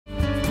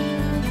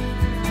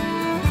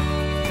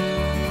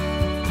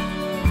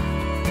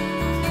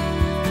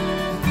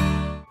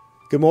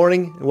Good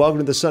morning and welcome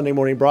to the Sunday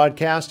morning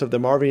broadcast of the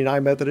Marvin United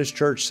Methodist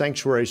Church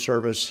Sanctuary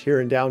Service here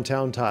in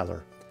downtown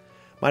Tyler.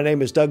 My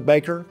name is Doug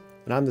Baker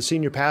and I'm the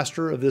senior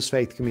pastor of this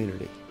faith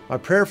community. My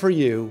prayer for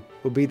you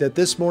will be that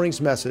this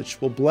morning's message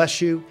will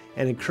bless you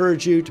and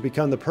encourage you to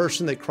become the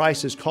person that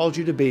Christ has called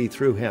you to be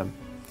through Him.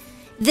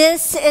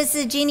 This is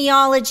the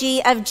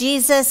genealogy of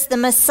Jesus, the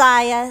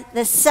Messiah,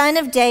 the son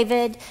of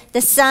David,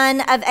 the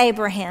son of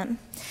Abraham.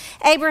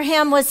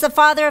 Abraham was the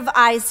father of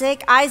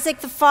Isaac, Isaac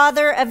the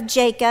father of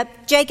Jacob,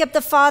 Jacob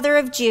the father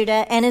of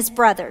Judah and his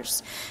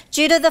brothers,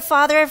 Judah the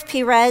father of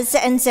Perez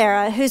and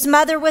Zerah, whose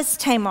mother was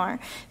Tamar,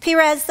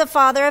 Perez the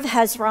father of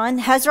Hezron,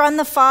 Hezron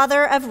the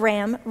father of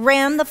Ram,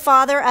 Ram the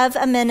father of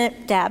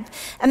Amminadab,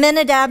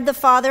 Amminadab the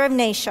father of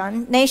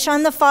Nahshon,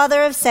 Nahshon the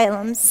father of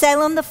Salem,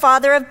 Salem the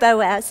father of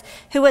Boaz,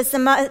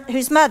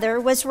 whose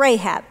mother was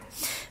Rahab.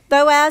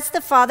 Boaz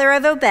the father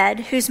of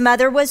Obed, whose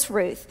mother was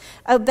Ruth,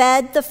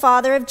 Obed the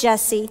father of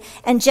Jesse,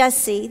 and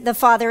Jesse the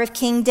father of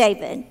King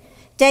David.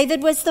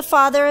 David was the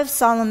father of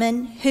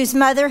Solomon, whose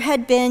mother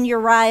had been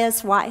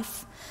Uriah's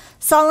wife.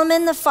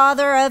 Solomon the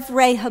father of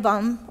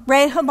Rehoboam,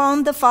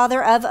 Rehoboam the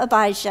father of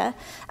Abijah,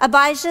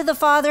 Abijah the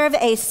father of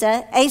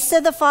Asa,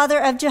 Asa the father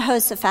of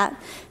Jehoshaphat,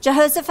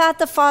 Jehoshaphat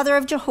the father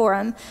of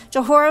Jehoram,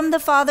 Jehoram the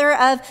father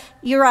of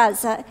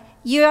Uriah,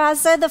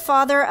 Uriah the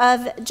father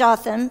of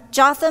Jotham,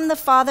 Jotham the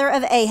father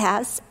of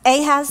Ahaz,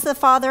 Ahaz the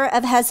father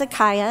of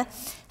Hezekiah,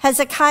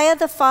 Hezekiah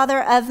the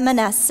father of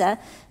Manasseh,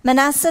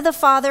 Manasseh the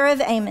father of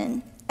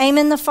Amon,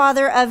 Amon the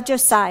father of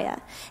Josiah,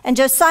 and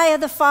Josiah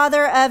the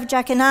father of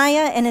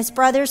Jeconiah and his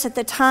brothers at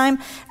the time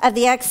of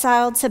the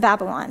exile to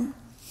Babylon.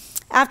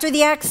 After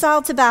the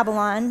exile to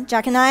Babylon,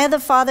 Jeconiah the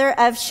father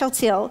of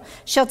Shealtiel,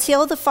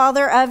 Shealtiel the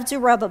father of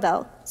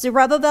Zerubbabel,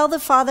 Zerubbabel the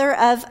father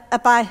of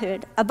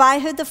Abihud,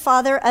 Abihud the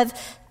father of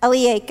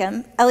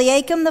Eliakim,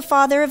 Eliakim the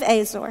father of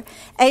Azor,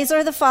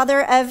 Azor the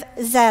father of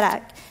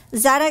Zadok,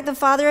 Zadok the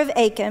father of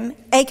Achim,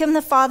 Achim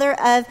the father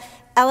of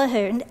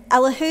Elihud,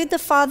 Elihud the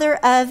father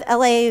of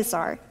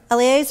Eleazar,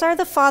 Eleazar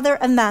the father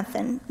of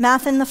Mathan,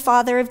 Mathan the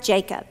father of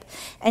Jacob,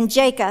 and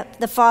Jacob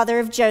the father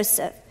of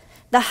Joseph,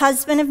 the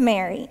husband of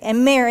Mary,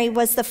 and Mary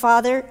was the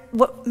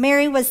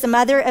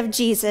mother of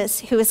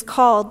Jesus, who is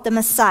called the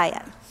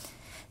Messiah.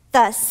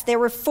 Thus, there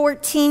were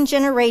 14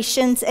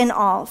 generations in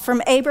all,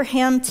 from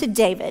Abraham to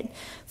David,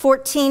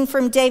 14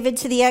 from David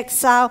to the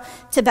exile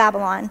to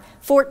Babylon,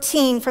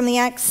 14 from the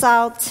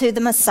exile to the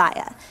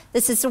Messiah.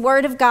 This is the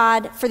word of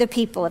God for the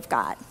people of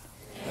God.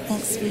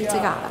 Thanks be to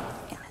God.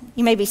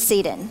 You may be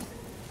seated.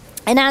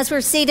 And as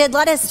we're seated,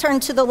 let us turn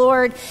to the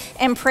Lord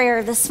in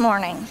prayer this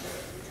morning.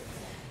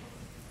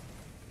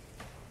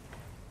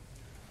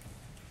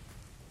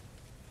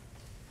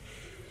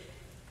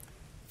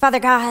 Father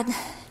God,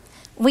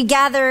 we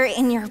gather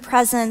in your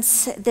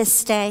presence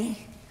this day.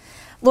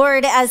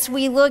 Lord, as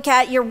we look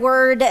at your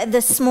word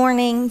this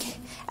morning,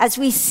 as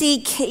we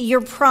seek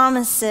your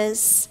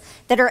promises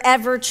that are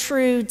ever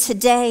true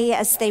today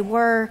as they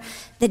were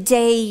the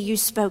day you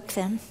spoke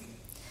them.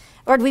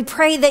 Lord, we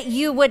pray that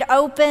you would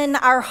open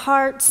our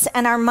hearts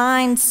and our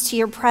minds to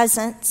your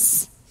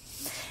presence.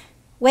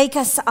 Wake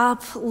us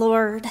up,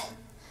 Lord.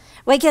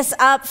 Wake us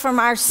up from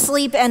our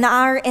sleep and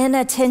our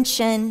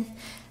inattention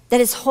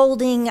that is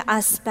holding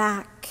us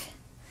back.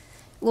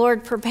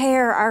 Lord,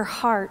 prepare our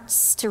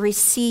hearts to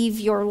receive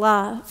your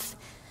love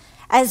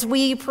as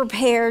we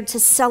prepare to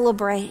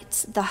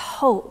celebrate the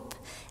hope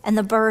and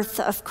the birth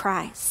of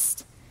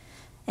Christ.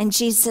 In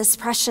Jesus'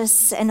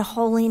 precious and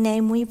holy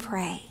name we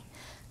pray.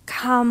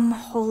 Come,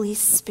 Holy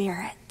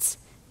Spirit.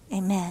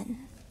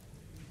 Amen.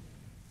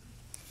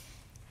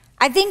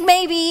 I think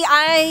maybe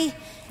I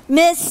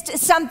missed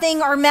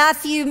something or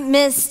Matthew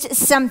missed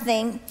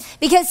something.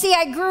 Because see,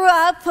 I grew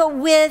up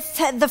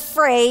with the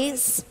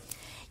phrase,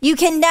 you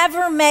can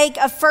never make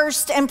a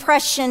first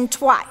impression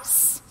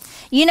twice.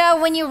 You know,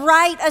 when you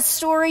write a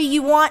story,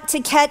 you want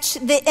to catch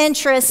the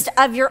interest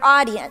of your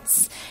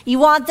audience. You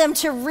want them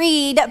to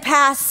read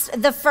past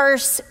the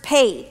first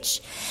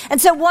page.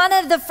 And so one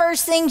of the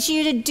first things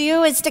you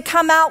do is to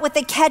come out with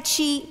a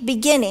catchy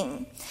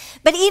beginning.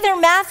 But either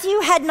Matthew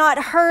had not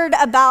heard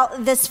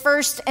about this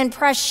first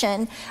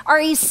impression, or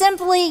he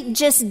simply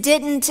just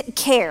didn't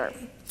care.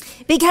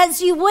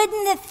 Because you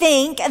wouldn't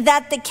think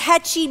that the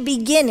catchy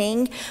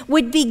beginning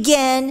would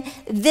begin,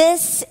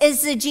 this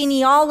is the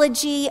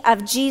genealogy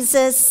of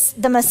Jesus,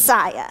 the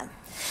Messiah.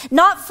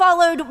 Not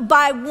followed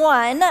by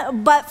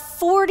one, but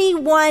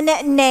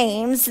 41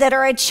 names that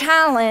are a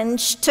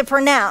challenge to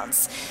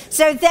pronounce.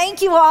 So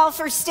thank you all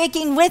for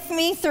sticking with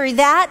me through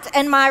that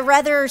and my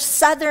rather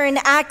southern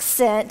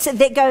accent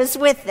that goes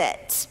with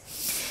it.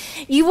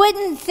 You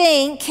wouldn't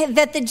think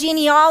that the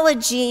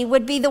genealogy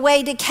would be the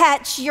way to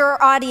catch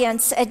your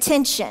audience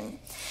attention.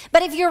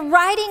 But if you're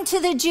writing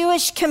to the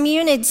Jewish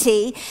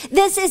community,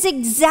 this is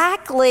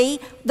exactly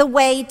the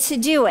way to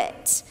do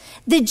it.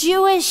 The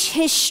Jewish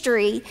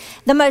history,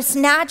 the most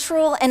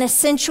natural and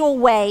essential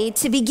way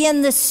to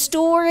begin the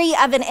story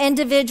of an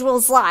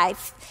individual's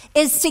life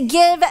is to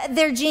give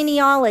their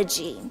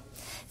genealogy.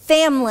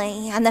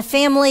 family and the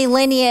family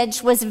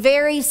lineage was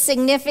very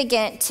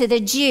significant to the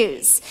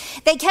Jews.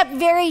 They kept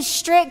very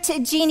strict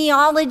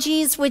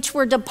genealogies which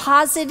were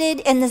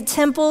deposited in the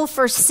temple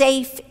for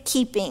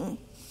safekeeping.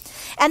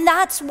 And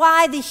that's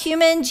why the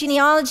human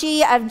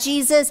genealogy of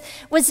Jesus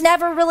was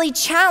never really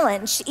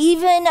challenged,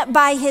 even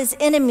by his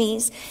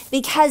enemies,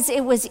 because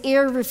it was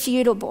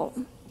irrefutable.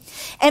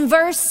 In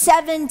verse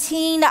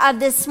 17 of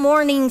this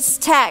morning's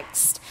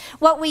text,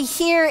 what we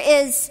hear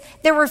is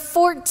there were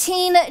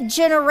 14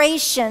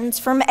 generations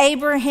from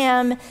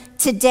Abraham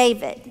to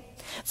David,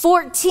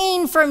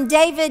 14 from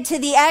David to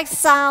the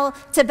exile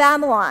to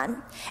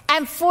Babylon,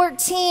 and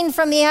 14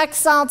 from the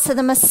exile to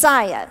the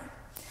Messiah.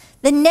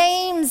 The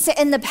names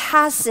in the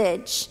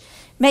passage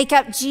make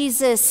up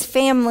Jesus'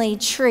 family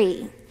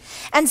tree.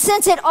 And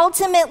since it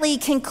ultimately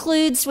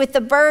concludes with the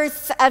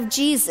birth of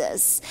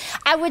Jesus,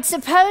 I would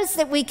suppose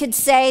that we could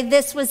say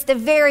this was the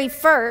very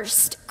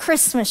first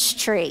Christmas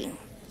tree.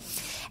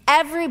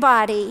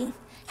 Everybody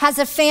has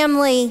a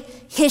family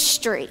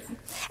history.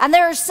 And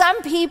there are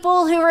some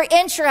people who are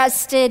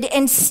interested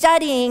in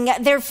studying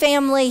their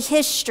family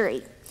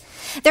history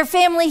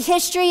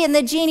and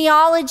the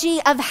genealogy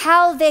of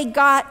how they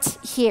got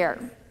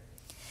here.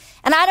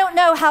 And I don't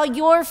know how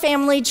your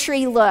family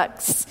tree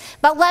looks,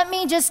 but let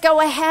me just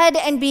go ahead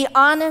and be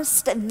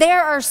honest.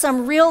 There are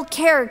some real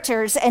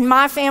characters in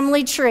my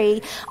family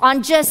tree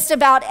on just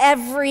about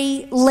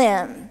every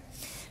limb.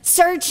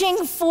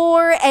 Searching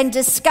for and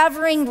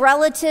discovering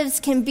relatives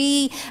can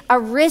be a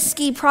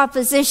risky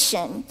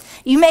proposition.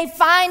 You may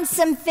find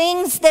some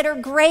things that are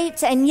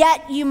great, and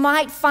yet you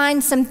might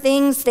find some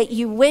things that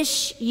you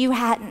wish you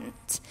hadn't.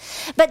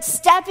 But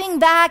stepping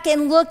back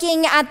and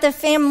looking at the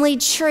family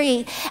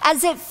tree,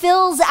 as it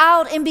fills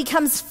out and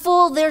becomes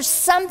full, there's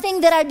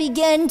something that I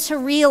begin to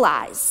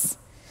realize.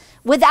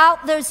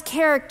 Without those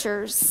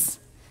characters,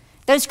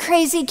 those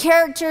crazy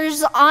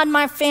characters on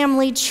my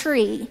family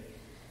tree,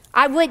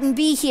 I wouldn't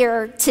be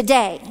here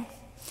today.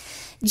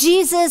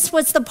 Jesus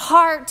was the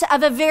part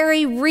of a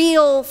very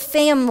real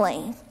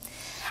family.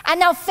 And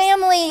now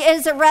family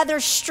is a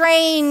rather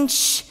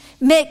strange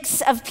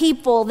mix of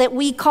people that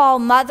we call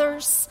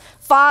mothers,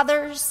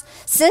 fathers,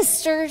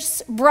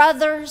 sisters,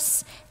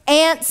 brothers,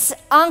 aunts,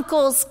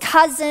 uncles,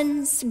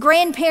 cousins,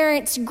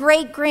 grandparents,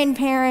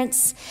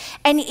 great-grandparents,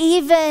 and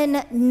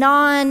even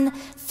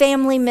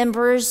non-family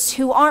members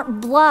who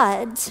aren't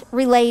blood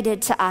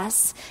related to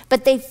us,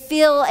 but they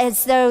feel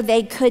as though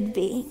they could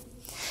be.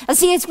 Now,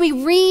 see, as we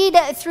read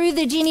through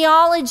the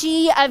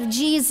genealogy of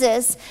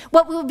Jesus,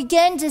 what we'll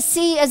begin to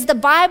see is the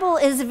Bible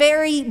is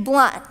very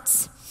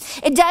blunt.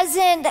 It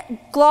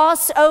doesn't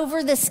gloss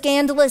over the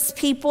scandalous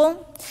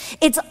people.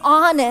 It's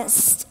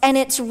honest and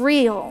it's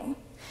real.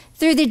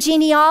 Through the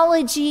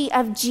genealogy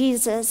of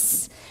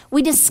Jesus,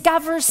 we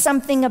discover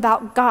something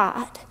about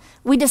God.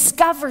 We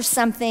discover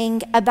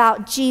something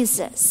about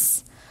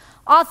Jesus.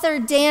 Author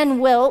Dan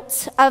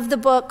Wilt of the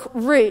book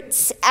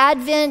Roots,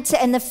 Advent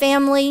and the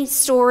Family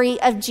Story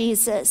of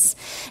Jesus,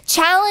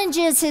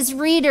 challenges his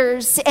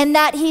readers in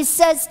that he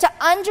says to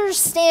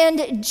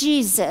understand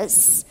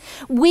Jesus,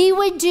 we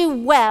would do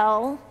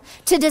well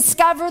to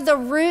discover the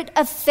root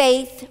of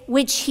faith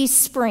which he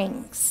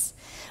springs.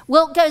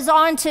 Wilt goes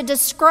on to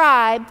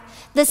describe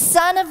the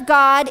Son of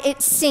God,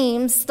 it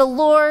seems, the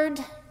Lord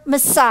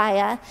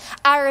Messiah,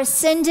 our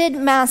ascended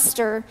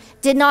Master,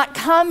 did not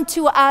come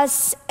to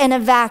us in a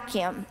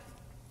vacuum.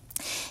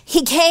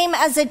 He came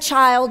as a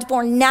child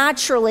born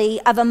naturally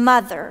of a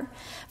mother,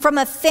 from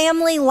a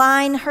family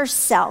line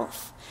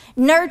herself,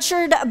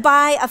 nurtured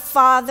by a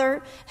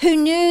father who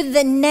knew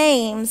the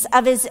names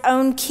of his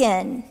own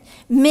kin,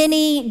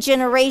 many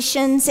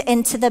generations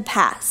into the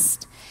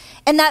past.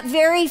 And that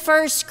very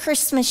first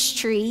Christmas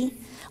tree,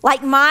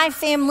 like my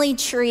family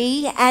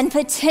tree and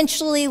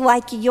potentially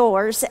like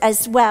yours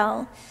as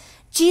well,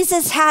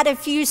 Jesus had a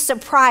few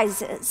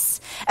surprising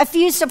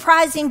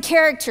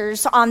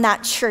characters on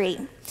that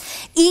tree.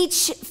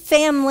 Each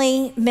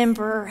family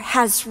member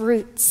has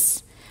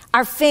roots,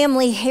 our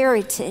family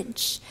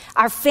heritage,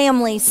 our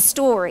family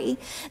story,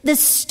 the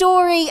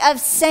story of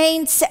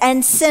saints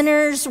and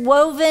sinners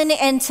woven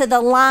into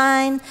the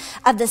line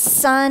of the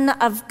Son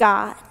of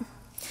God.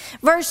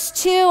 Verse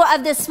 2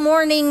 of this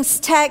morning's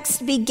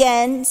text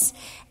begins,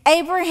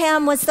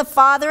 Abraham was the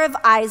father of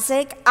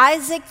Isaac,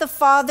 Isaac the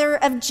father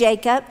of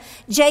Jacob,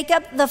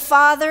 Jacob the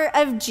father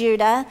of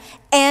Judah,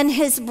 and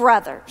his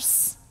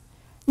brothers.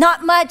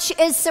 Not much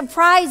is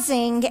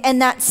surprising in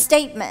that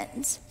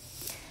statement.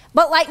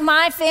 But like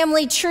my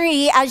family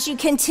tree, as you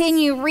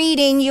continue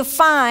reading, you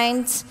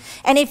find,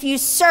 and if you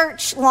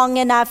search long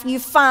enough, you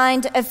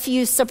find a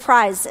few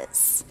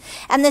surprises.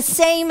 And the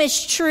same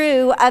is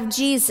true of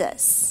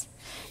Jesus.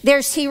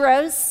 There's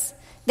heroes,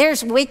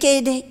 there's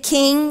wicked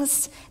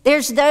kings,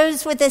 there's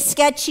those with a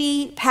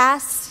sketchy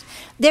past,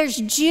 there's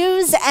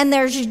Jews and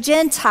there's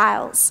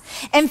Gentiles.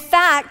 In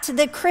fact,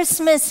 the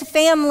Christmas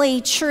family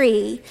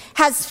tree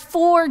has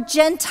 4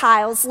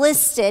 Gentiles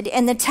listed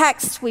in the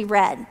text we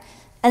read,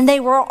 and they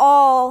were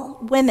all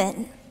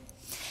women.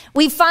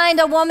 We find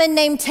a woman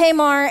named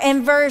Tamar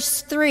in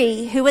verse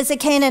 3 who was a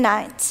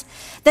Canaanite.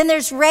 Then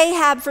there's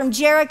Rahab from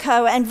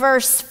Jericho in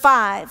verse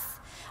 5.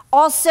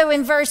 Also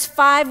in verse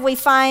 5, we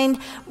find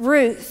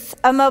Ruth,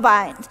 a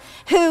Moabite,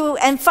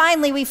 and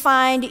finally we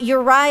find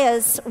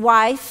Uriah's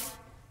wife,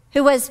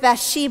 who was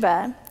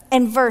Bathsheba,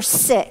 in verse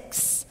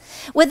 6.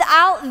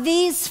 Without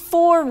these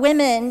 4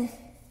 women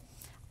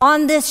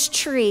on this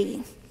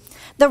tree,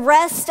 the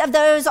rest of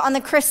those on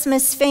the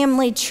Christmas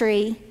family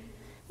tree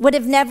would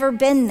have never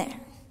been there.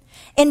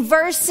 In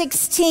verse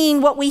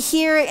 16, what we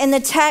hear in the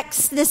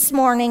text this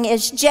morning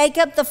is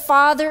Jacob, the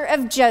father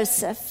of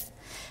Joseph,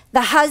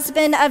 the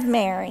husband of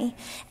Mary,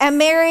 and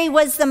Mary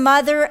was the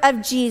mother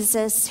of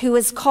Jesus, who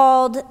is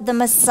called the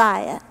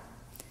Messiah.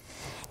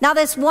 Now,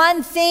 this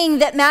one thing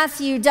that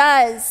Matthew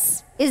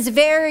does is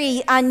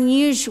very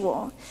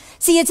unusual.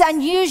 See, it's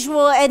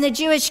unusual in the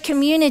Jewish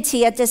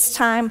community at this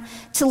time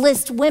to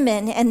list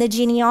women in the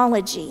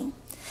genealogy.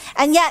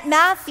 And yet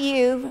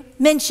Matthew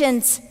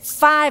mentions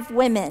 5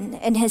 women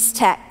in his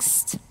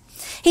text.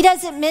 He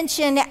doesn't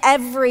mention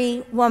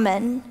every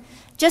woman,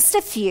 just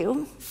a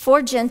few,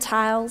 4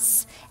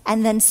 Gentiles,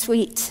 and then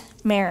sweet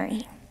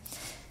Mary.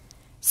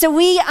 So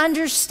we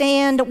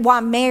understand why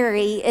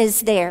Mary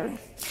is there.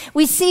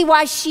 We see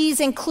why she's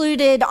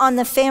included on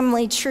the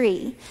family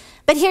tree.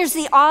 But here's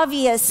the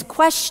obvious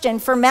question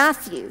for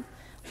Matthew.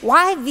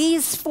 Why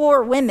these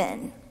 4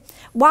 women?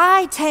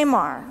 Why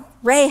Tamar,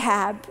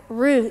 Rahab,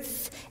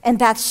 Ruth, and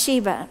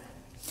Bathsheba?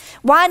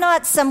 Why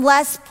not some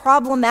less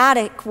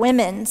problematic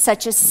women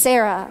such as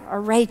Sarah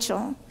or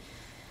Rachel?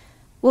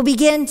 We'll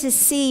begin to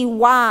see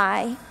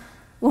why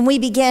when we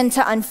begin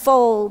to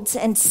unfold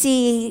and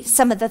see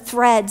some of the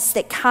threads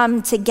that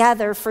come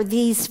together for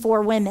these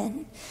 4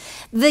 women.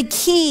 The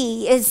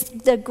key is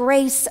the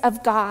grace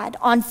of God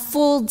on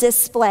full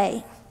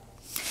display.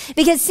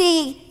 Because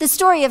see, the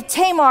story of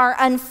Tamar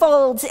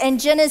unfolds in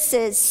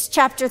Genesis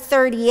chapter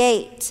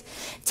 38.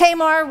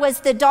 Tamar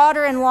was the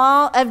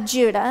daughter-in-law of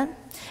Judah.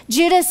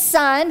 Judah's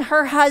son,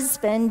 her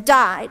husband,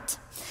 died.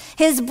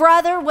 His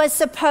brother was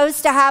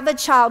supposed to have a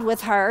child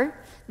with her.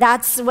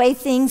 That's the way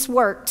things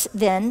worked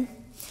then.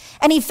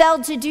 And he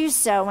failed to do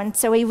so, and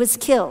so he was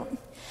killed.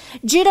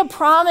 Judah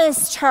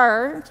promised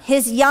her,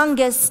 his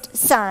youngest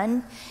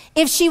son,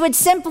 if she would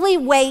simply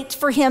wait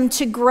for him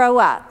to grow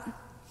up.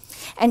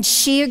 And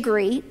she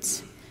agreed,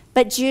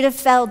 but Judah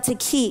failed to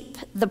keep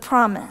the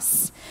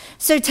promise.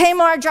 So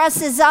Tamar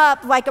dresses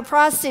up like a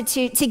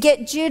prostitute to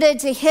get Judah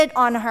to hit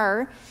on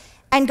her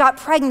and got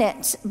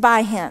pregnant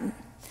by him.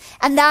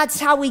 And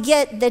that's how we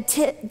get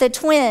the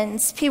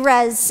twins,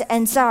 Perez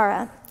and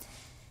Zara.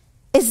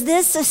 Is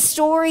this a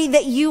story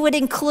that you would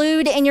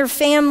include in your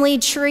family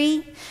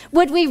tree?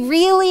 Would we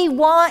really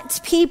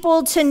want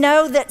people to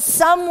know that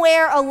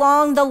somewhere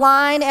along the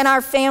line in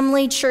our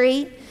family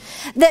tree,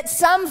 that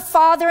some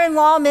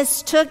father-in-law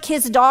mistook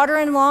his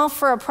daughter-in-law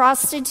for a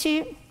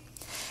prostitute?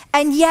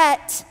 And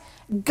yet,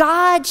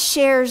 God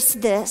shares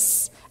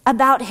this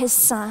about his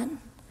son.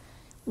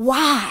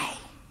 Why?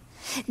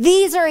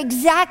 These are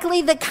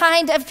exactly the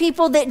kind of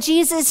people that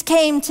Jesus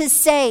came to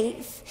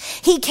save.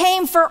 He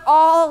came for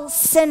all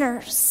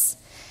sinners.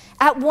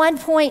 At one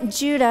point,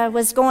 Judah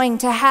was going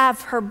to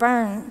have her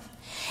burned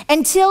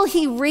until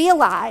he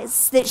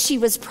realized that she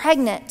was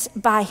pregnant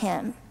by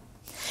him.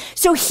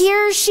 So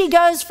here she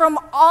goes from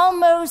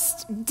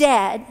almost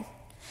dead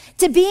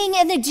to being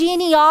in the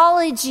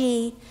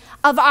genealogy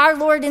of our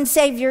Lord and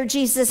Savior,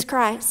 Jesus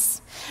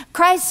Christ.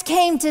 Christ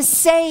came to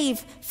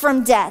save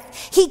from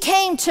death. He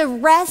came to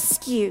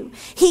rescue.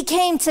 He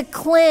came to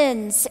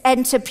cleanse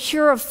and to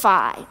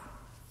purify.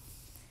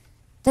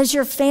 Does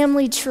your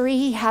family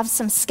tree have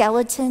some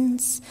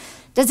skeletons?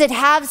 Does it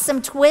have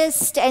some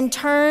twists and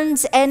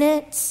turns in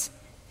it?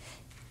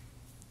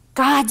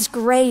 God's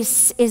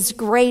grace is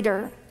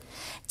greater.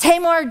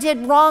 Tamar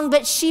did wrong,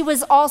 but she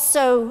was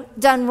also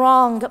done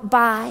wrong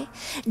by.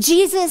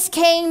 Jesus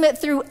came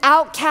through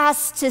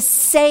outcasts to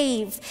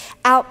save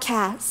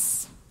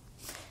outcasts.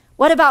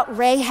 What about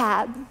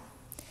Rahab?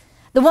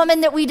 The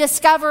woman that we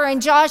discover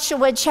in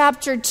Joshua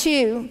chapter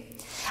 2.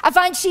 I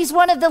find she's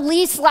one of the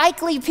least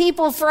likely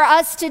people for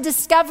us to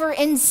discover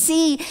and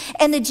see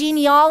in the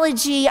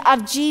genealogy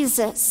of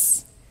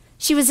Jesus.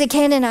 She was a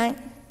Canaanite.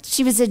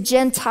 She was a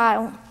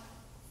Gentile.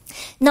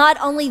 Not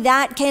only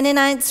that,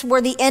 Canaanites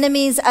were the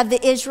enemies of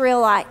the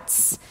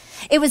Israelites.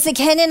 It was the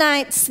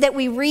Canaanites that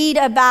we read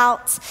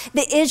about,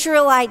 the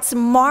Israelites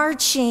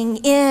marching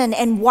in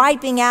and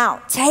wiping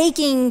out,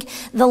 taking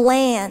the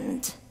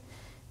land.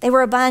 They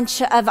were a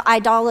bunch of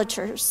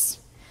idolaters.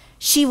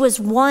 She was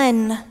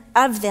one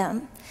of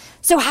them.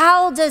 So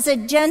how does a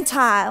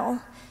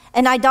Gentile,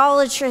 an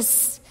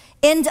idolatress,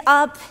 end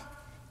up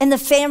in the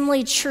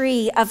family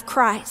tree of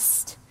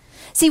Christ?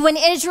 See, when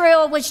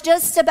Israel was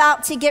just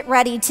about to get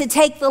ready to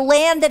take the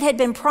land that had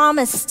been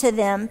promised to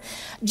them,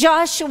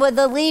 Joshua,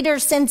 the leader,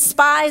 sent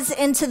spies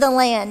into the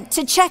land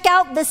to check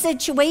out the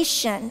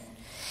situation.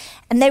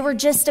 And they were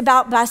just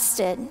about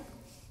busted.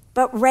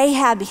 But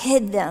Rahab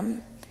hid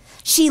them.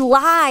 She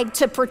lied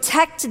to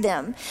protect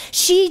them.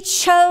 She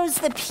chose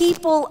the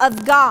people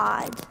of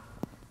God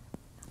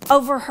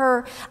over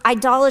her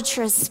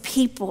idolatrous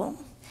people.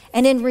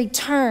 And in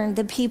return,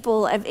 the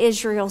people of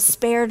Israel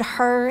spared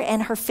her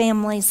and her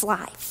family's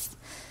life.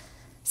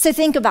 So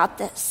think about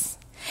this.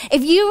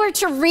 If you were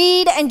to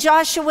read in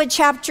Joshua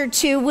chapter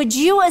 2, would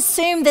you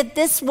assume that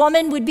this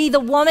woman would be the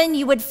woman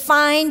you would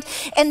find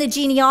in the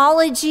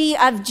genealogy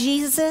of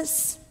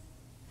Jesus?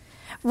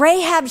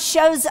 Rahab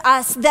shows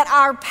us that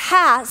our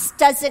past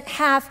doesn't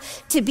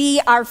have to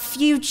be our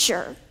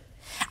future.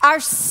 Our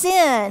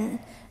sin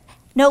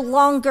no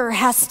longer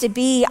has to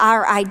be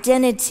our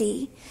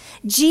identity.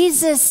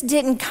 Jesus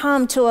didn't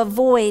come to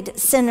avoid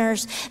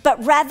sinners,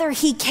 but rather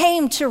he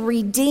came to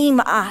redeem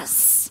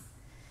us.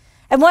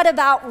 And what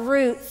about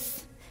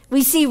Ruth?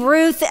 We see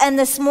Ruth in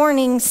this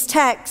morning's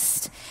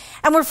text,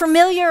 and we're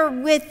familiar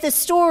with the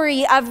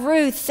story of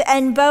Ruth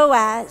and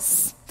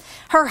Boaz.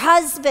 Her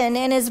husband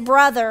and his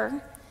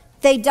brother,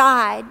 they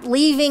died,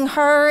 leaving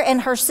her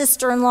and her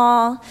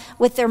sister-in-law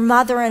with their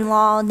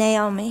mother-in-law,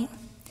 Naomi.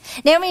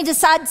 Naomi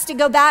decides to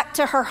go back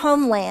to her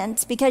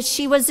homeland because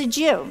she was a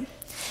Jew.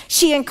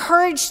 She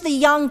encouraged the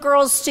young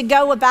girls to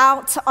go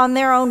about on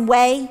their own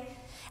way,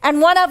 and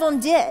one of them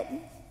did.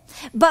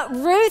 But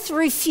Ruth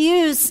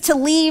refused to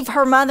leave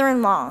her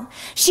mother-in-law.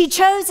 She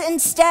chose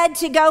instead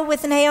to go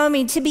with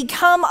Naomi to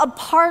become a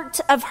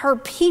part of her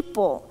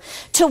people,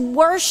 to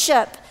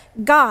worship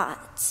God.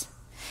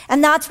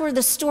 And that's where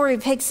the story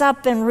picks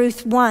up in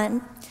Ruth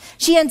 1.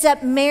 She ends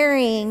up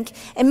meeting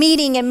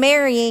and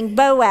marrying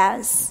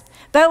Boaz.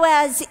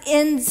 Boaz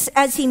ends,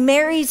 as he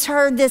marries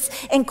her, this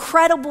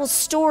incredible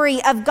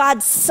story of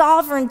God's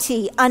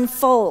sovereignty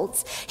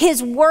unfolds.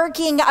 His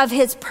working of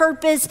his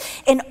purpose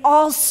in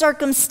all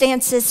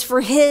circumstances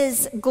for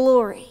his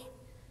glory.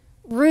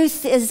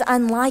 Ruth is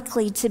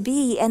unlikely to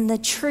be in the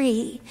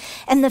tree,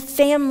 in the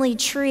family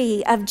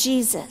tree of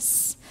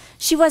Jesus.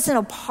 She wasn't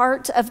a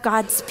part of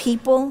God's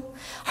people.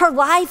 Her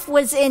life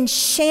was in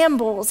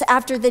shambles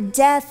after the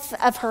death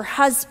of her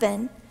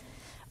husband.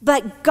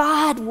 But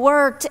God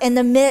worked in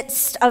the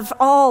midst of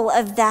all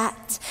of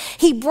that.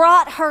 He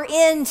brought her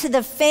into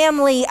the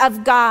family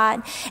of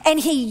God, and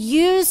he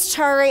used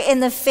her in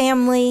the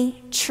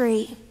family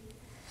tree.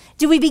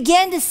 Do we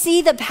begin to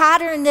see the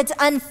pattern that's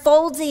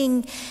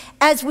unfolding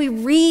as we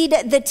read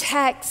the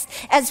text,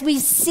 as we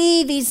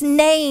see these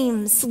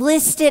names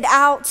listed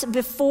out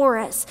before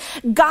us?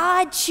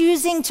 God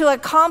choosing to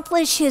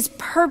accomplish his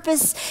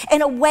purpose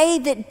in a way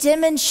that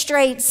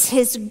demonstrates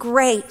his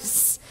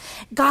grace.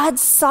 God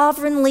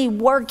sovereignly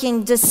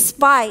working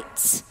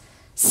despite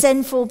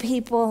sinful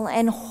people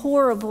and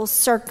horrible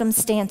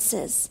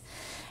circumstances.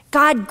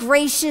 God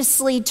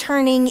graciously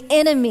turning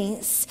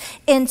enemies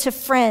into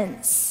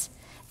friends.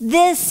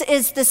 This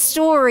is the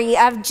story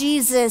of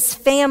Jesus'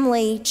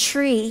 family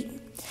tree.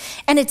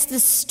 And it's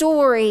the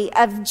story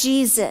of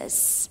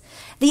Jesus,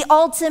 the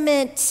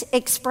ultimate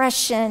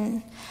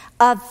expression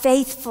of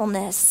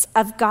faithfulness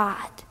of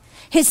God.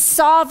 His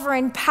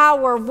sovereign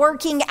power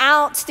working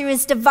out through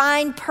his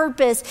divine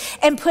purpose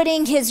and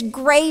putting his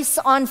grace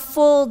on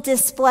full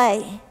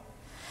display.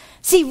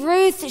 See,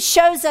 Ruth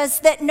shows us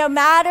that no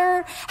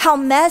matter how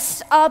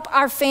messed up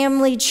our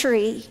family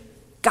tree,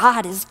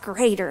 God is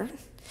greater.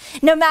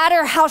 No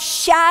matter how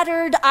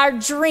shattered our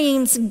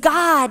dreams,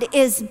 God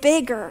is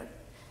bigger.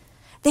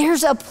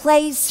 There's a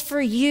place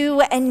for you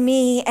and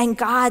me and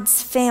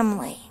God's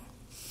family.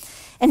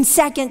 In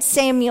 2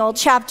 Samuel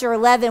chapter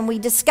 11, we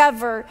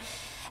discover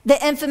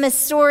the infamous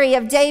story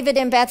of David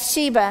and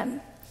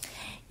Bathsheba.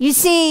 You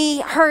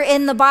see her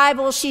in the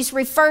Bible. She's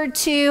referred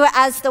to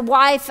as the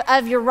wife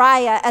of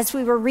Uriah, as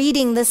we were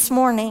reading this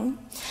morning.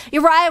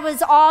 Uriah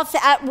was off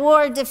at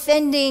war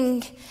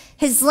defending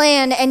his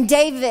land, and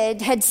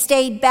David had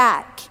stayed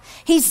back.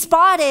 He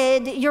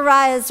spotted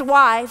Uriah's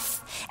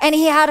wife, and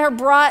he had her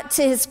brought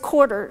to his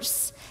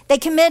quarters. They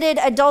committed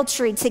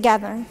adultery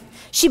together.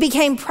 She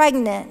became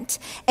pregnant,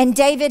 and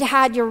David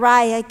had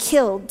Uriah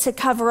killed to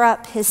cover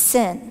up his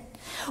sin.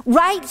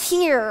 Right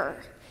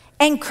here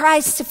in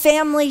Christ's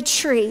family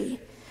tree,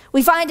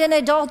 we find an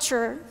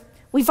adulterer,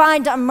 we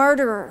find a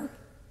murderer.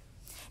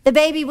 The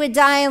baby would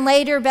die, and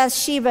later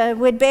Bathsheba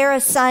would bear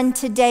a son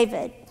to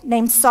David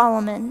named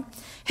Solomon,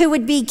 who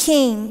would be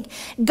king.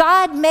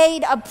 God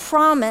made a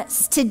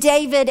promise to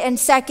David in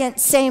 2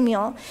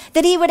 Samuel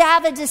that he would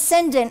have a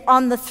descendant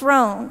on the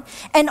throne,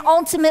 and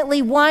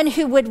ultimately one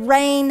who would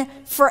reign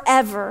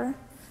forever.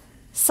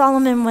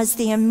 Solomon was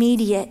the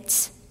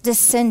immediate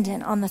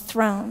descendant on the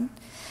throne.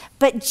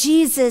 But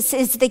Jesus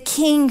is the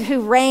king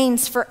who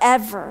reigns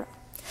forever.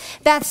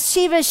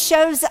 Bathsheba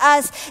shows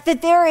us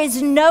that there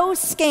is no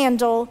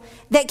scandal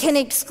that can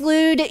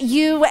exclude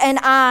you and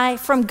I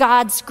from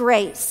God's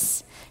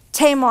grace.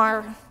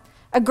 Tamar,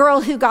 a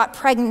girl who got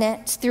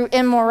pregnant through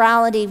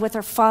immorality with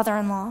her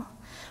father-in-law.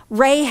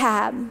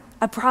 Rahab,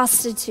 a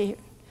prostitute.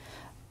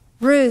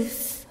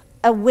 Ruth,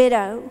 a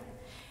widow.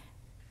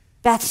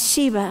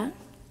 Bathsheba,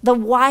 the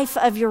wife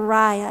of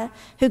Uriah,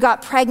 who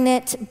got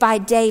pregnant by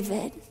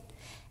David.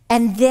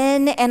 And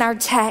then in our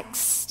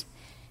text,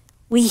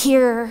 we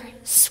hear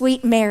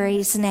sweet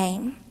Mary's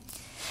name.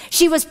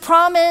 She was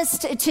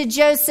promised to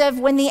Joseph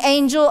when the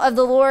angel of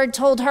the Lord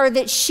told her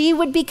that she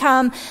would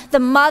become the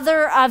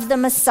mother of the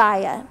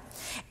Messiah.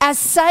 As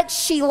such,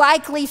 she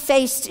likely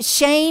faced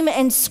shame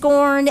and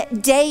scorn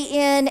day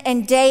in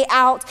and day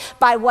out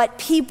by what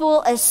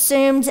people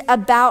assumed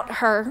about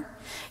her.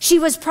 She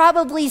was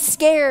probably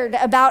scared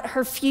about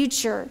her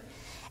future,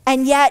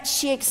 and yet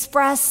she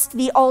expressed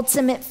the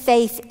ultimate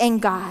faith in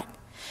God,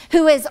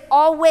 who has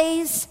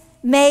always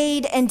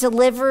made and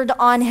delivered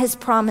on his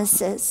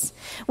promises.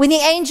 When the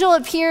angel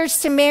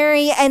appears to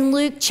Mary in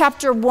Luke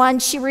chapter 1,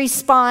 she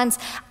responds,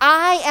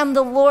 "I am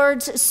the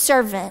Lord's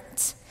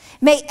servant.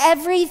 May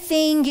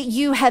everything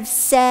you have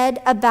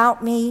said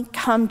about me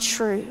come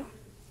true."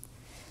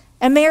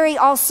 And Mary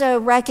also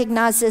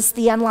recognizes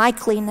the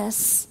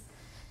unlikeliness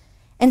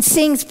and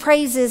sings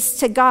praises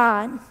to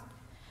God,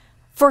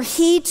 for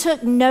he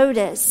took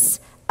notice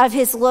of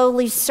his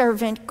lowly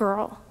servant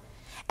girl.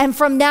 And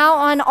from now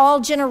on, all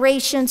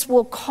generations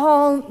will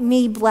call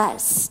me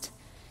blessed.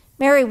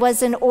 Mary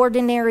was an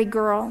ordinary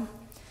girl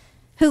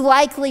who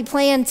likely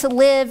planned to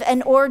live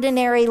an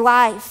ordinary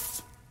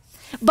life.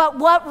 But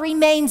what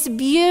remains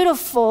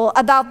beautiful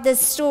about this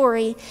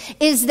story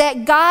is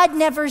that God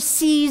never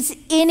sees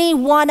any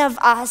one of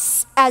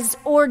us as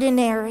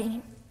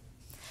ordinary.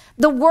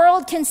 The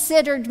world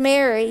considered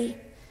Mary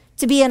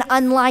to be an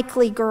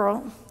unlikely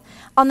girl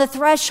on the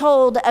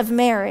threshold of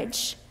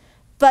marriage,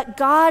 but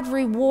God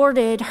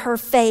rewarded her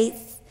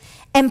faith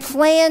and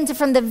planned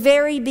from the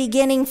very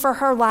beginning for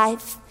her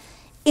life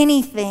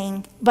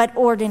anything but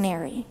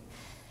ordinary.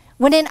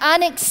 When an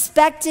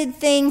unexpected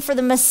thing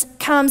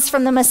comes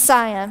from the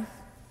Messiah,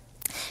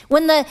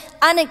 when the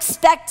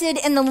unexpected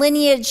in the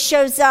lineage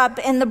shows up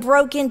in the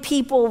broken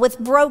people with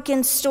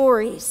broken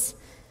stories,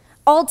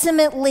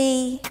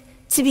 ultimately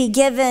to be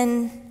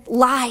given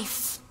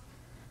life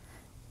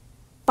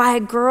by a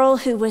girl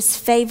who was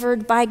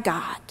favored by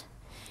God,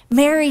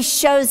 Mary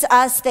shows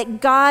us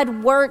that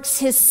God works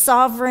his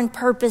sovereign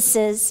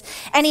purposes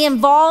and he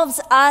involves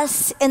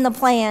us in the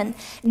plan.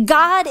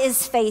 God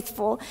is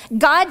faithful.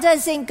 God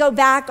doesn't go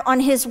back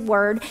on his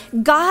word.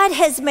 God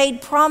has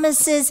made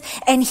promises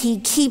and he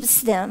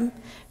keeps them.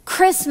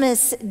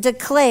 Christmas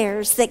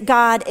declares that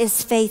God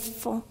is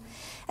faithful.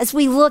 As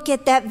we look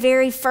at that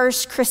very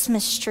first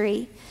Christmas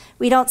tree,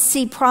 we don't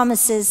see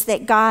promises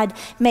that God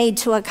made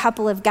to a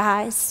couple of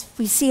guys.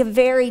 We see a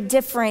very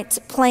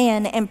different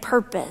plan and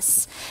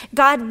purpose.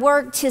 God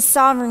worked his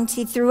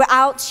sovereignty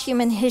throughout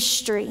human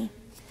history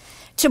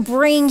to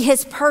bring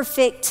his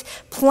perfect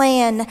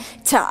plan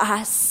to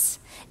us.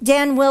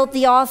 Dan Wilt,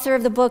 the author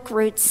of the book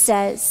Roots,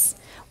 says,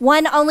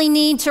 "One only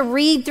need to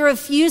read through a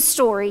few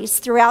stories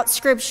throughout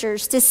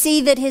scriptures to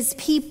see that his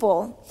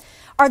people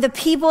are the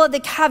people of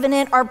the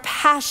covenant are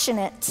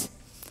passionate,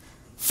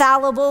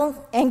 fallible,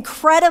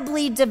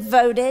 incredibly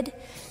devoted,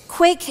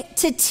 quick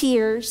to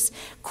tears,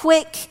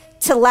 quick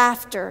to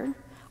laughter,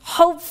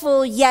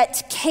 hopeful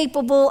yet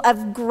capable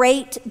of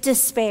great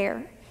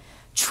despair,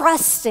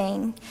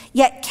 trusting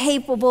yet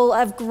capable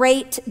of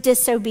great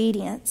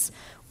disobedience,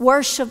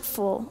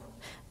 worshipful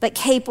but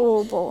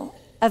capable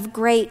of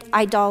great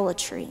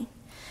idolatry."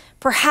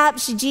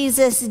 Perhaps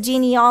Jesus'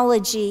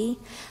 genealogy,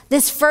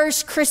 this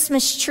first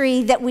Christmas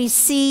tree that we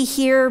see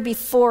here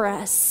before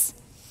us,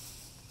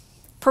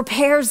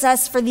 prepares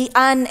us for the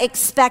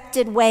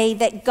unexpected way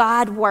that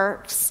God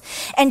works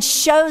and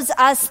shows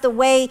us the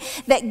way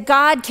that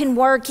God can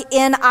work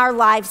in our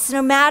lives,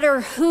 no matter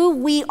who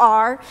we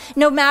are,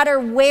 no matter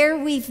where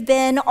we've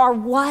been or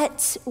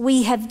what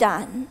we have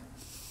done.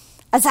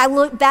 As I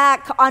look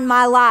back on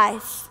my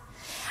life,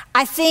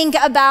 I think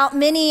about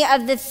many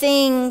of the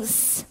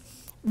things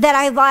that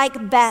I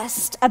like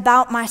best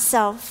about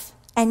myself,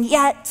 and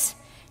yet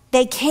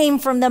they came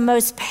from the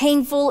most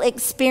painful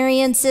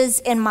experiences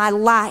in my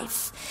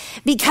life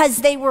because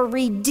they were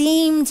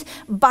redeemed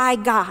by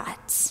God.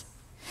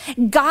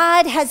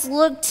 God has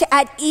looked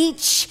at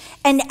each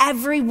and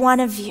every one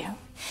of you.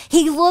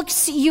 He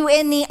looks you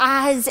in the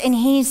eyes and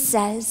he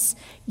says,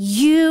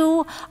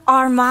 "You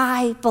are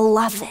my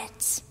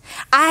beloved.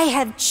 I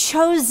have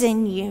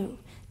chosen you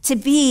to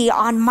be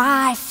on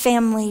my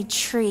family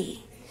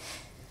tree."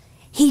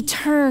 He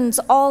turns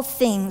all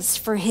things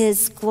for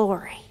his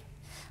glory.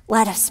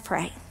 Let us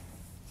pray.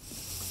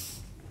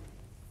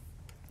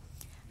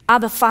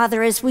 Abba,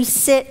 Father, as we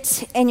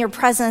sit in your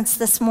presence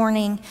this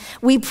morning,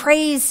 we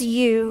praise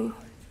you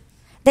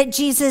that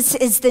Jesus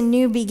is the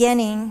new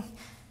beginning,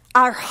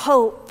 our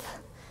hope,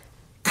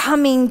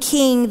 coming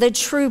King, the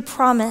true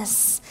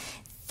promise.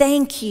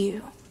 Thank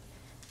you,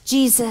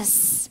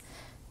 Jesus.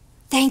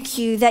 Thank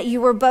you that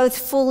you were both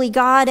fully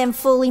God and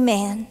fully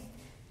man,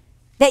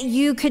 that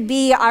you could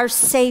be our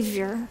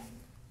Savior.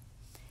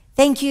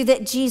 Thank you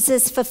that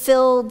Jesus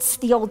fulfilled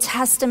the Old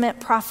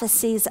Testament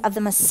prophecies of the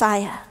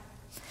Messiah.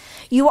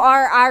 You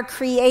are our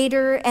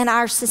creator and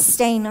our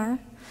sustainer.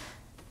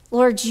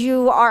 Lord,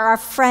 you are our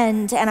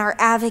friend and our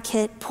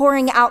advocate,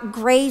 pouring out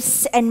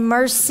grace and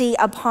mercy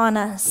upon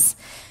us.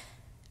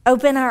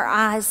 Open our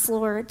eyes,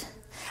 Lord.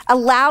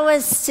 Allow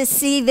us to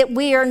see that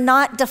we are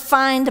not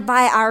defined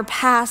by our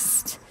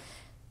past.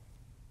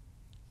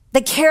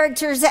 The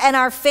characters in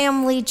our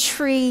family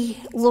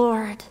tree,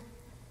 Lord,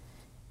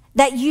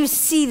 that you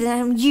see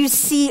them, you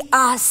see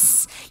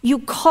us, you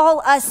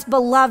call us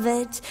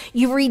beloved,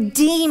 you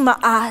redeem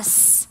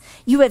us,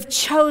 you have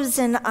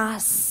chosen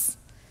us.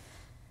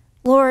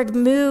 Lord,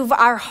 move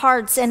our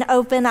hearts and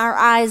open our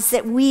eyes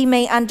that we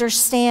may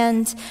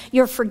understand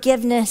your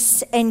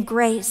forgiveness and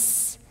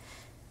grace.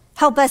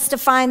 Help us to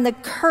find the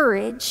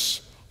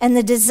courage and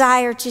the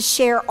desire to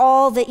share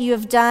all that you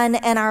have done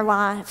in our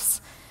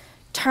lives.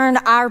 Turn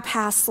our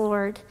past,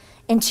 Lord,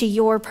 into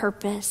your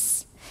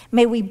purpose.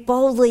 May we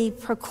boldly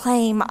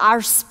proclaim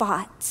our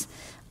spot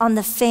on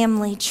the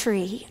family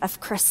tree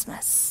of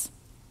Christmas.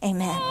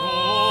 Amen.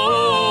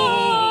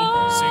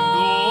 Oh, sing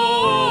gloria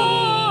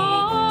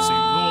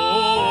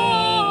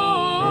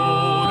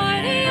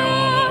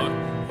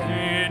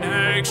in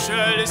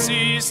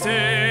excelsis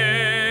Deo.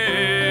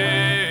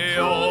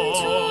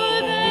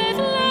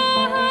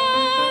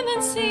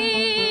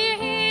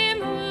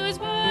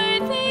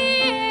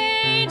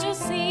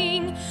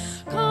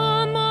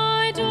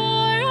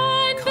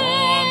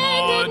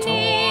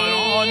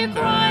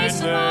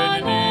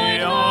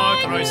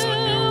 Christ the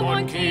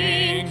newborn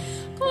King.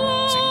 Sing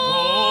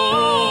gloria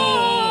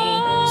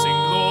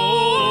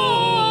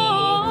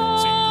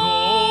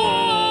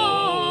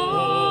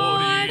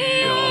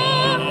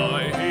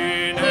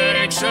in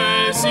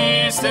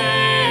excelsis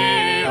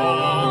Deo.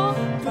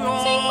 Gloria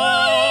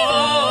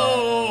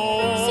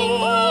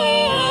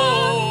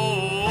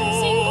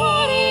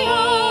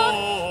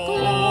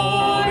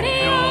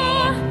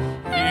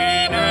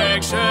in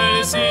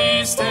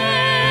excelsis Deo.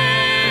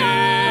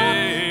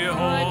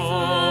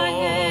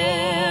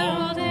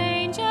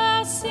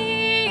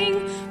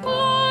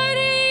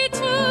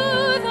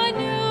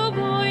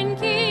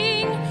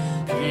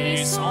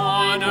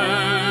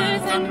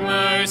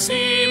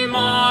 Mercy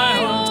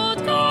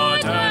mild,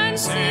 God and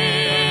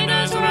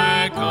sinners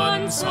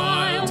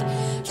reconciled.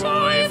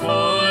 Joyful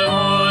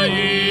all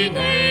ye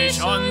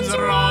nations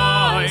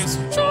rise,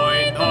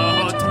 join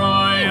the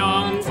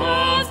triumph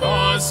of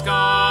the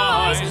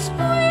skies.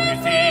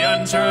 With the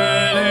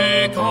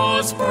angelic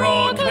host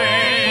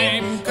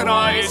proclaim,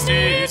 Christ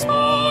is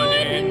born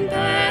in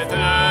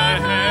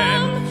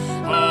Bethlehem.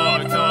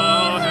 Hark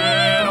the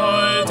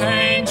herald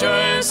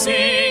angels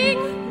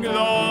sing,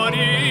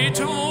 glory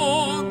to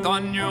the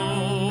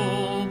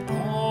newborn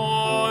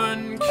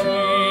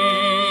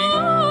King.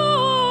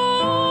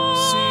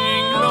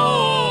 Sing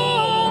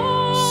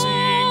gloria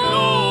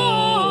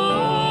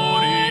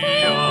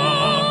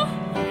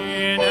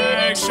in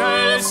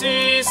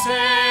excelsis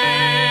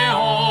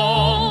Deo.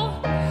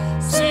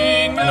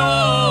 Sing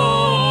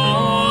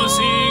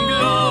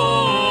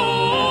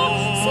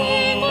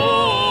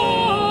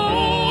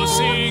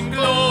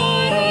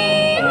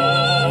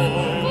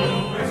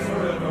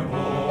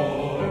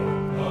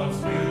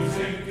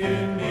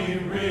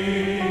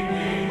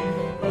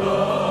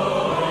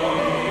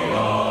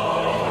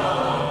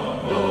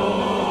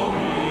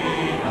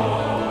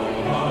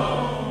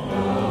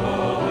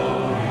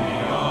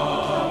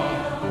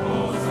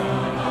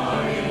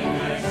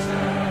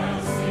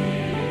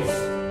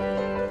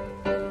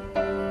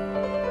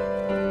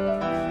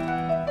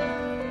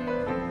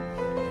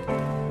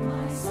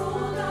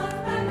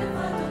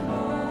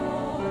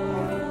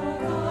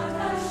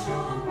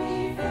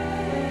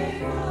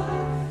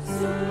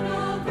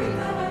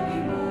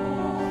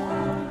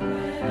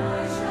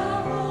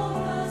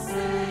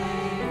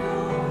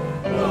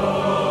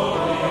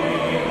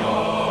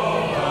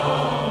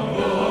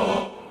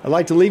I'd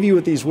like to leave you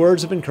with these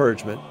words of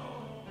encouragement.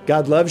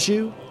 God loves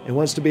you and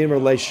wants to be in a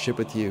relationship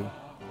with you.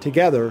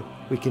 Together,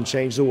 we can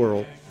change the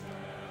world.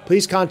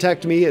 Please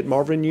contact me at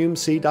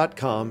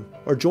marvinumc.com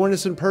or join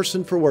us in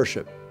person for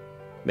worship.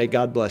 May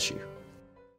God bless you.